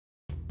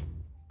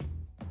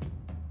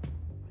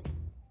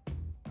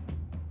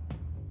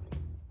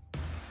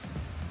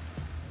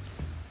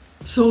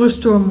Solar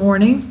storm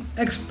warning.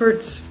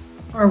 Experts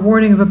are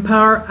warning of a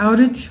power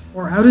outage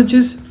or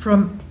outages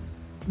from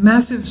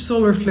massive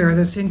solar flare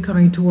that's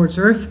incoming towards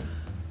Earth.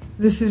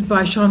 This is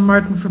by Sean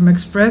Martin from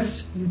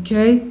Express, UK.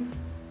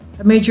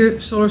 A major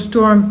solar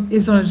storm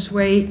is on its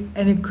way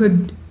and it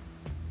could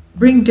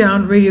bring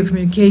down radio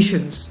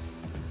communications.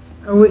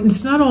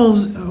 It's not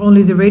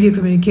only the radio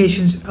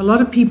communications. A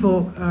lot of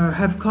people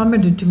have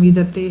commented to me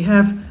that they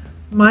have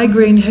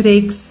migraine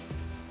headaches,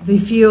 they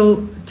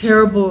feel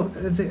terrible,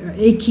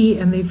 achy,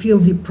 and they feel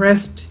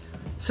depressed.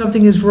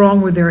 Something is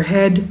wrong with their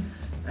head.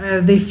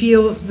 They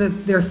feel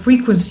that their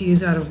frequency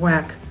is out of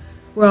whack.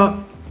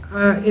 Well,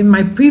 in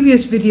my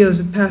previous videos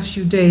the past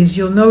few days,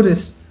 you'll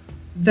notice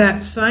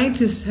that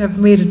scientists have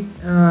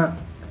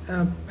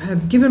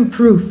have given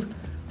proof.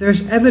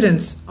 There's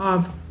evidence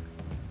of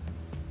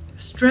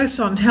stress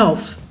on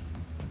health,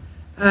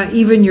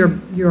 even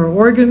your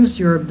organs,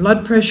 your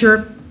blood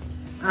pressure,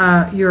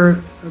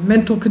 your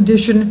mental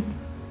condition.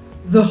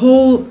 The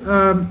whole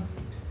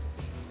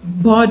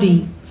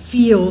body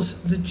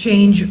feels the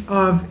change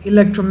of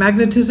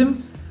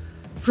electromagnetism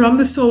from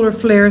the solar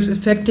flares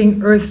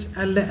affecting Earth's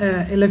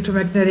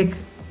electromagnetic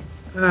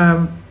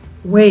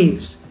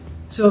waves.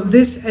 So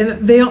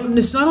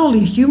it's not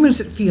only humans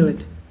that feel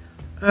it.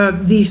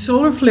 The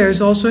solar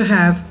flares also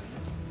have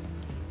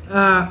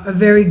a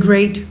very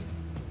great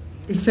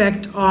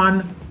effect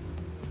on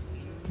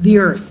the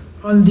Earth,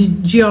 on the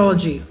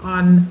geology,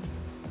 on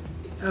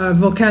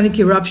volcanic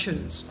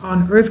eruptions,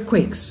 on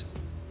earthquakes,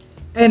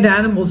 and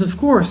animals, of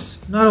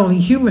course, not only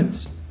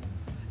humans.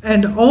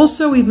 And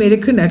also we've made a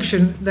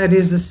connection, that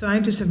is, the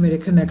scientists have made a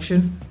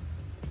connection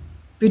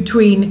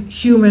between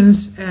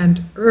humans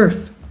and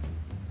Earth,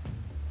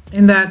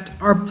 in that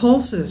our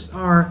pulses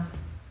are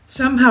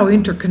somehow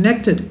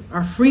interconnected,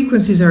 our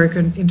frequencies are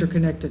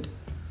interconnected.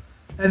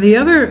 And the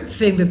other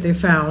thing that they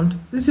found,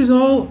 this is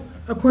all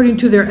according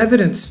to their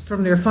evidence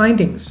from their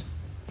findings,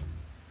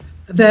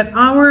 that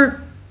our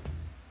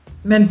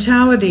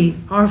mentality,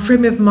 our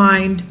frame of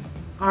mind,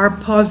 our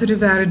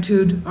positive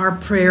attitude, our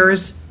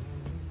prayers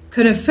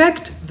can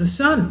affect the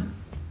sun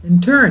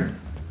in turn.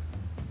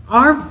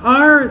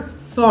 Our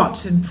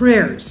thoughts and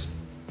prayers.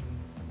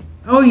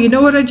 Oh, you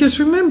know what I just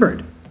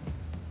remembered?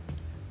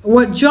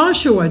 What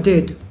Joshua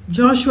did.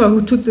 Joshua,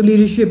 who took the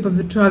leadership of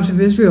the tribes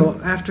of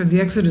Israel after the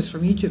Exodus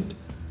from Egypt.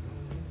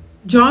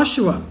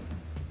 Joshua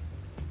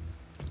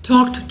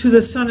talked to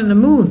the sun and the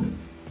moon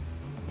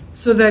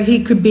so that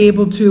he could be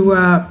able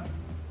to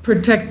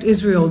protect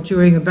Israel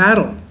during a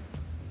battle.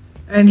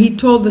 And he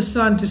told the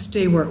sun to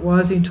stay where it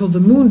was. He told the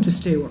moon to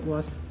stay where it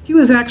was. He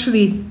was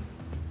actually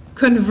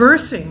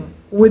conversing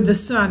with the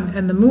sun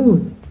and the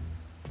moon.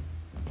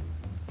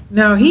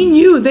 Now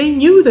they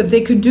knew that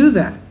they could do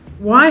that.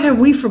 Why have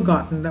we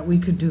forgotten that we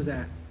could do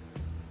that?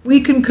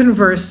 We can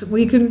converse,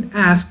 we can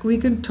ask, we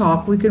can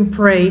talk, we can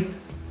pray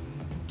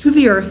to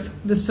the earth,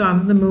 the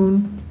sun, the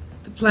moon,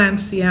 the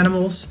plants, the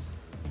animals,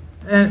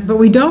 but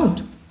we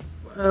don't.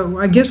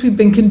 I guess we've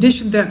been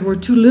conditioned that we're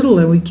too little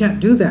and we can't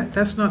do that.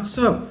 That's not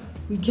so.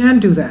 We can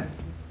do that.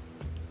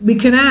 We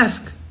can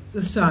ask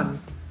the sun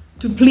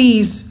to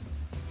please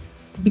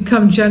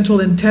become gentle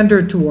and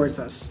tender towards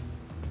us.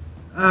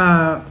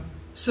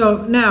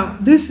 So now,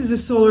 this is a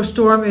solar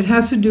storm. It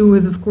has to do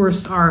with, of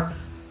course, our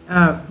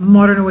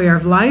modern way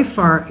of life,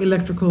 our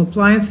electrical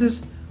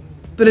appliances,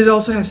 but it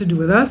also has to do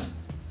with us.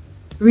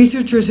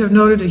 Researchers have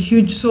noted a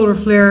huge solar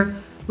flare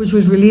which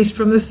was released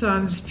from the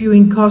sun,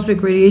 spewing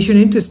cosmic radiation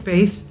into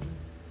space.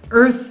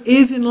 Earth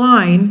is in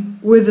line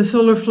with the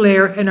solar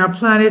flare, and our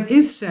planet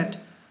is set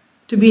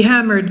to be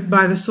hammered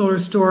by the solar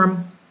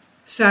storm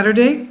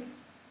Saturday,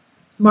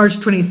 March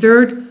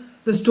 23rd.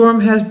 The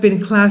storm has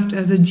been classed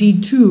as a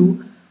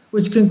G2,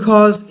 which can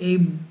cause a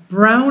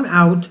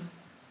brownout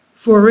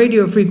for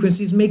radio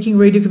frequencies, making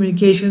radio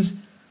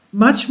communications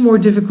much more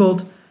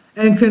difficult,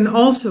 and can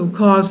also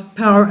cause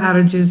power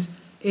outages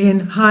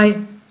in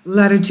high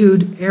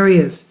latitude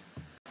areas.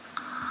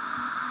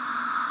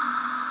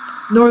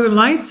 Northern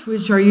lights,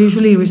 which are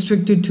usually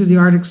restricted to the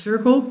Arctic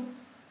Circle.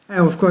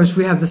 Of course,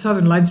 we have the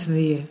southern lights in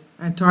the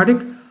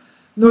Antarctic.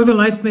 Northern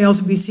lights may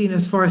also be seen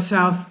as far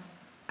south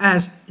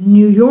as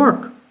New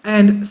York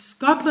and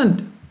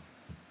Scotland.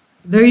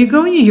 There you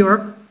go, New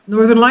York.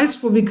 Northern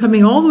lights will be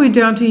coming all the way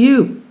down to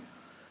you.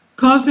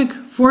 Cosmic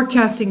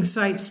forecasting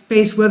site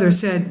Space Weather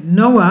said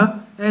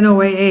NOAA,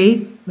 N-O-A-A,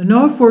 the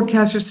NOAA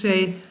forecasters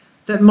say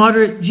that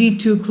moderate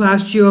G2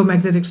 class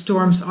geomagnetic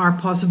storms are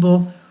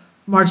possible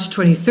March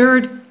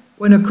 23rd,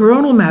 when a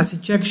coronal mass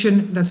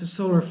ejection, that's a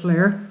solar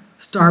flare,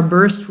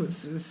 starburst, which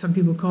some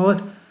people call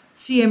it,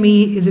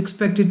 CME, is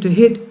expected to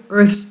hit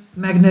Earth's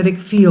magnetic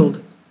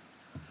field.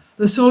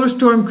 The solar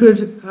storm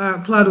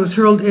cloud was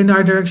hurled in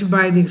our direction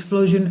by the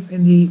explosion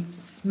in the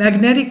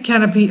magnetic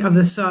canopy of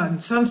the sun,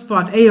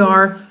 sunspot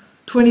AR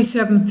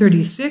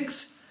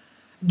 2736.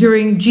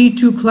 During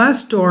G2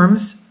 class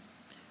storms,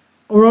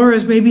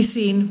 auroras may be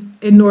seen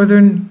in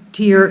northern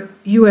tier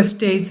U.S.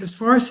 states as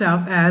far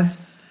south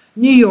as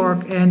New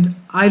York and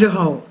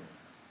Idaho.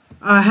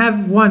 I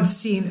have once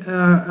seen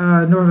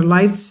Northern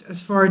Lights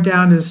as far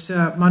down as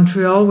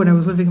Montreal when I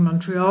was living in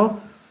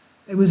Montreal.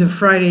 It was a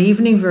Friday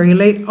evening, very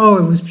late. Oh,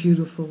 it was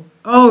beautiful.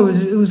 Oh,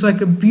 it was like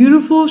a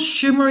beautiful,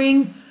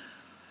 shimmering,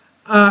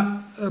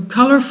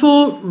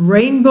 colorful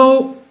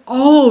rainbow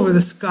all over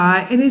the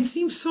sky, and it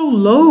seemed so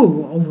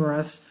low over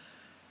us,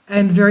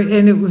 and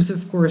it was,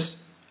 of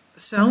course,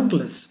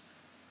 soundless.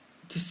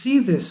 To see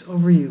this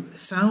over you,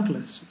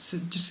 soundless, it's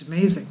just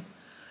amazing.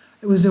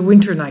 It was a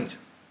winter night.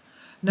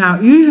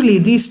 Now, usually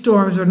these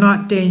storms are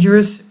not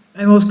dangerous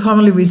and most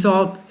commonly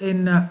result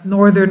in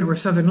northern or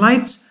southern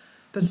lights,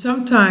 but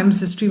sometimes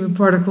the stream of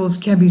particles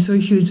can be so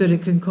huge that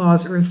it can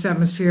cause Earth's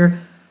atmosphere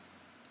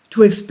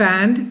to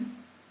expand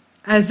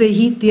as they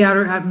heat the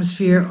outer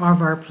atmosphere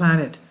of our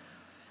planet.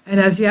 And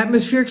as the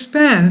atmosphere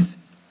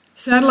expands,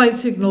 satellite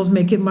signals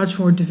make it much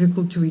more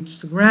difficult to reach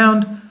the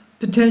ground,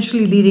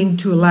 potentially leading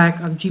to a lack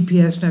of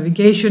GPS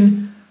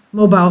navigation,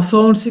 mobile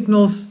phone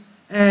signals,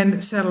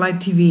 and satellite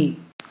TV.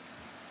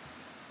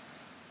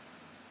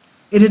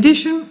 In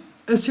addition,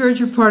 a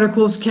surge of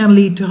particles can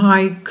lead to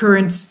high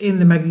currents in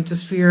the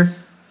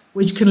magnetosphere,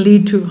 which can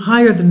lead to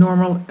higher than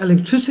normal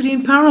electricity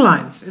and power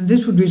lines, and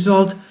this would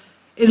result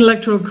in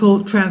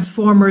electrical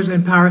transformers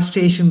and power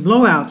station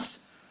blowouts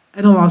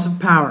and a loss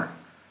of power,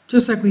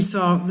 just like we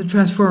saw the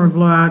transformer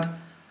blowout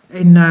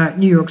in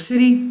New York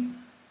City,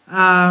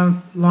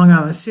 Long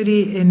Island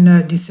City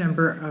in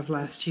December of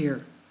last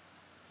year.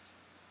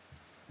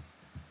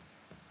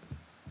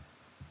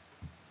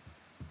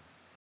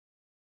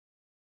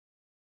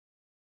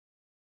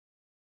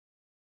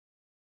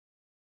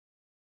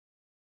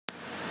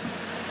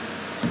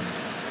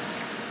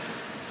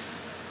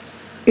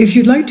 If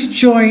you'd like to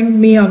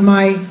join me on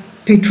my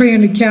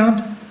Patreon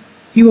account,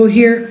 you will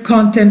hear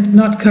content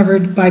not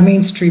covered by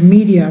mainstream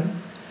media.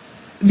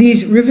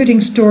 These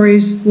riveting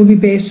stories will be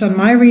based on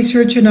my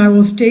research, and I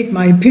will state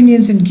my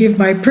opinions and give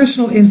my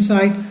personal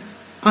insight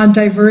on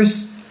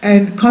diverse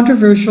and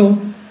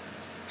controversial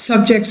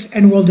subjects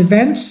and world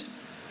events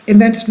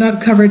not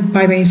covered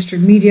by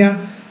mainstream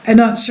media, and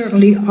not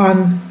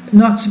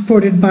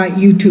supported by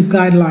YouTube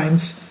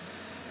guidelines.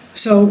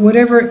 So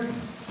whatever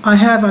I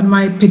have on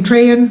my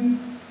Patreon,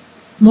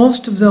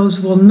 most of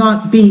those will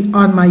not be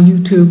on my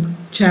YouTube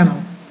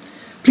channel.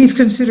 Please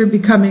consider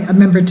becoming a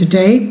member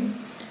today.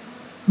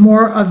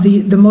 More of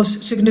the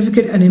most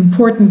significant and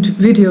important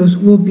videos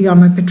will be on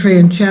my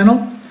Patreon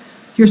channel.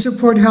 Your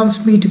support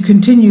helps me to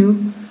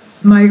continue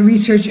my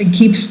research and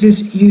keeps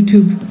this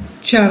YouTube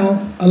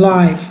channel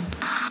alive.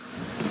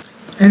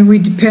 And we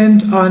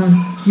depend on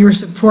your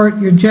support,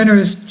 your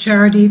generous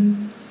charity,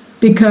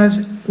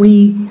 because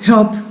we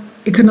help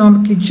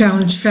economically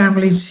challenged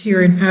families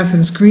here in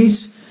Athens,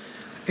 Greece,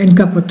 in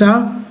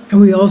Kapota, and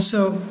we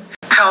also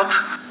help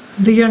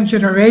the young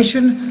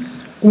generation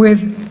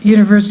with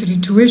university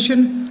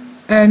tuition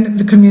and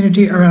the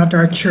community around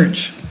our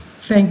church.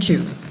 Thank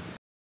you.